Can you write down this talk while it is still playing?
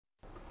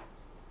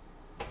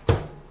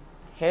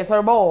Here's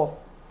her bowl.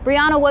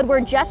 Brianna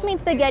Woodward just made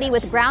spaghetti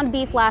with ground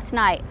beef last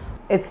night.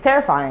 It's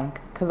terrifying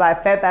because I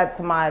fed that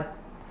to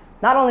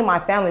not only my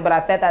family, but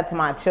I fed that to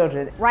my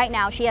children. Right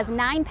now, she has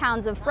 9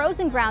 pounds of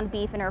frozen ground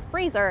beef in her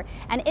freezer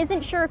and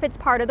isn't sure if it's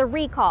part of the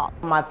recall.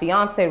 My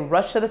fiance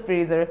rushed to the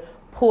freezer,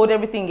 pulled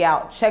everything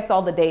out, checked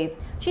all the dates.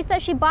 She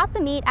says she bought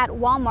the meat at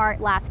Walmart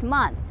last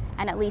month,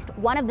 and at least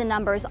one of the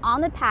numbers on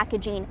the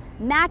packaging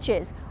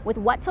matches with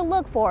what to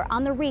look for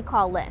on the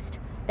recall list.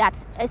 That's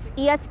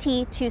EST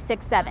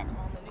 267.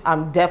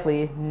 I'm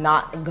definitely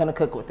not gonna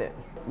cook with it.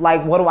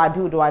 Like, what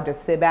do? Do I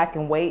just sit back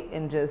and wait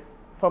and just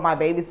for my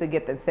babies to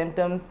get the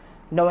symptoms,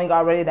 knowing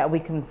already that we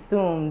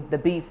consumed the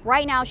beef?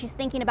 Right now, she's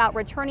thinking about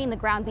returning the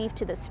ground beef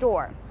to the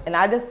store. And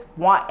I just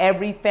want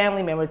every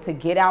family member to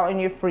get out in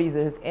your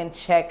freezers and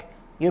check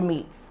your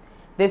meats.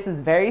 This is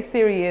very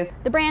serious.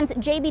 The brands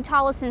J.B.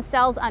 Tollison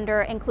sells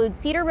under include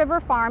Cedar River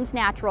Farms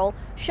Natural,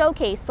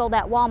 Showcase sold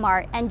at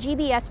Walmart, and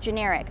GBS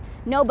Generic.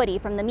 Nobody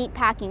from the meat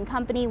packing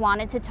company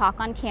wanted to talk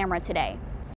on camera today.